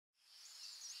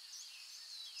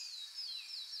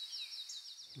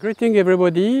Greeting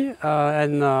everybody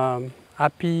and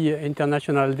happy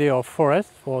International Day of Forest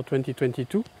for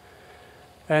 2022.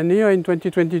 And here in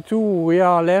 2022 we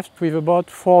are left with about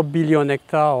 4 billion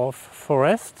hectares of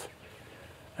forest.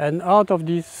 And out of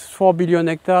these 4 billion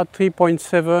hectares,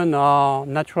 3.7 are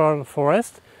natural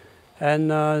forest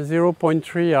and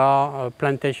 0.3 are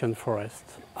plantation forest.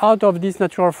 Out of this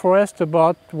natural forest,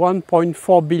 about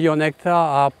 1.4 billion hectares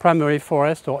are primary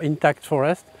forest or intact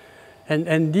forest.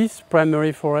 And this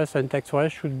primary forest and intact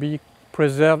forest should be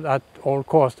preserved at all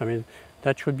costs. I mean,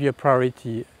 that should be a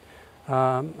priority.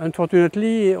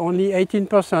 Unfortunately, only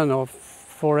 18% of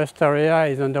forest area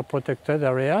is under protected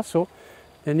area, so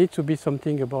there needs to be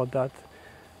something about that.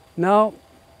 Now,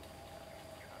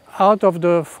 out of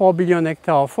the 4 billion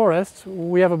hectares of forests,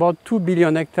 we have about 2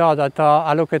 billion hectares that are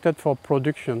allocated for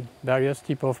production, various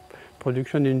types of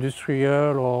production,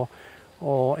 industrial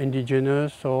or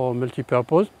indigenous or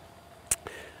multi-purpose.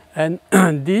 And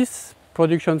these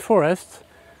production forests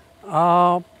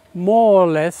are more or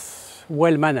less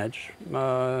well managed,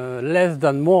 less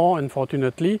than more,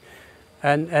 unfortunately,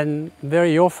 and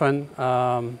very often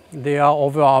they are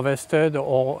over-harvested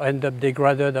or end up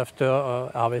degraded after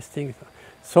harvesting.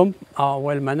 Some are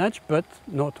well managed, but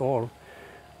not all.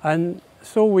 And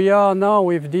so we are now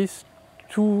with this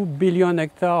 2 billion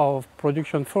hectares of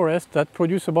production forest that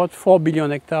produce about 4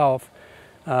 billion hectares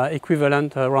of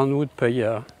equivalent roundwood per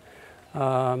year.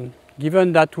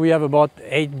 Given that we have about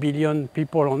 8 billion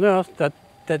people on Earth,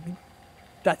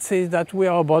 that says that we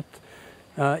are about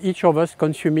each of us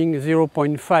consuming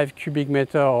 0.5 cubic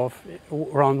meter of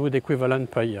roundwood equivalent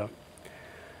per year.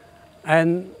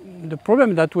 And the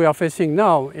problem that we are facing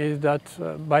now is that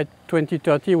by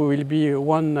 2030 we will be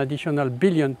 1 additional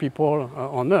billion people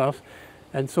on Earth.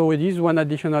 And so with these 1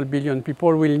 additional billion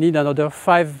people, we'll need another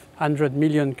 500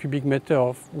 million cubic meter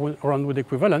of roundwood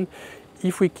equivalent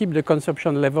if we keep the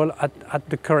consumption level at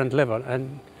the current level,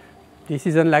 and this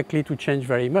is unlikely to change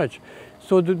very much.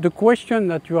 So the question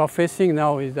that you are facing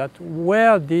now is that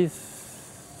where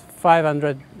this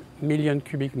 500 million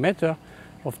cubic meter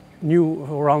of new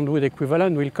roundwood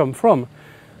equivalent will come from.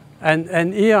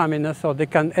 And here, I mean, so they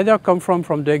can either come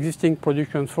from the existing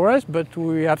production forest, but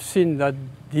we have seen that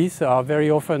these are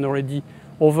very often already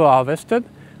over-harvested,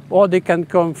 or they can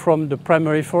come from the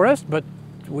primary forest, but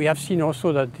we have seen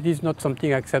also that it is not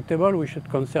something acceptable. We should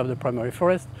conserve the primary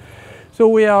forest. So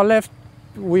we are left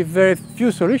with very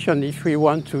few solutions if we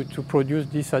want to produce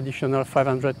this additional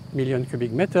 500 million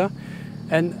cubic meter.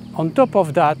 And on top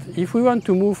of that, if we want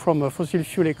to move from a fossil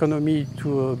fuel economy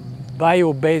to a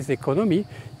bio-based economy,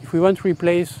 if we want to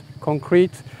replace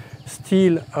concrete,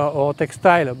 steel or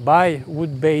textile by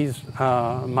wood-based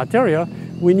material,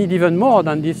 we need even more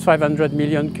than this 500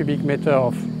 million cubic meter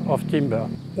of timber.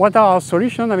 What are our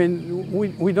solutions? I mean,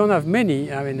 we don't have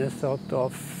many. I mean, sort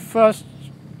of, first,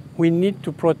 we need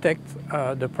to protect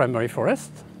the primary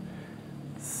forest.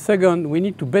 Second, we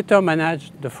need to better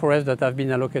manage the forests that have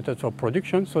been allocated for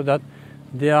production so that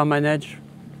they are managed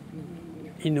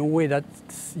in a way that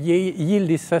yield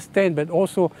is sustained, but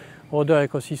also other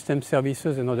ecosystem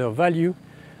services and other value.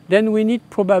 Then we need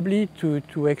probably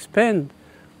to expand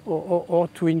or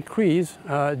to increase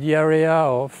the area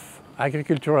of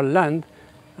agricultural land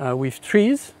with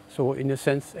trees, so in a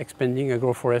sense expanding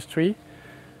agroforestry.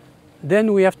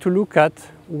 Then we have to look at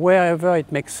wherever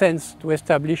it makes sense to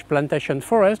establish plantation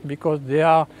forest, because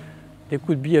they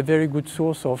could be a very good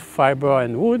source of fiber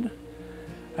and wood.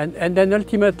 And then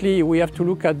ultimately we have to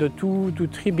look at the 2 to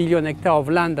 3 billion hectares of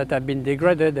land that have been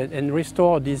degraded and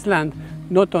restore this land,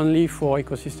 not only for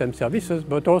ecosystem services,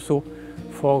 but also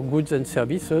for goods and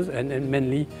services, and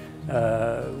mainly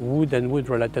wood and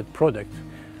wood-related products.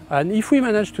 And if we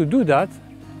manage to do that,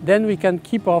 then we can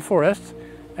keep our forests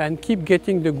and keep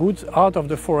getting the goods out of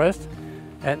the forest,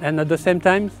 and at the same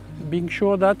time being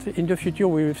sure that in the future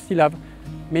we will still have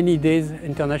many days,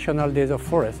 international days of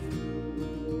forest.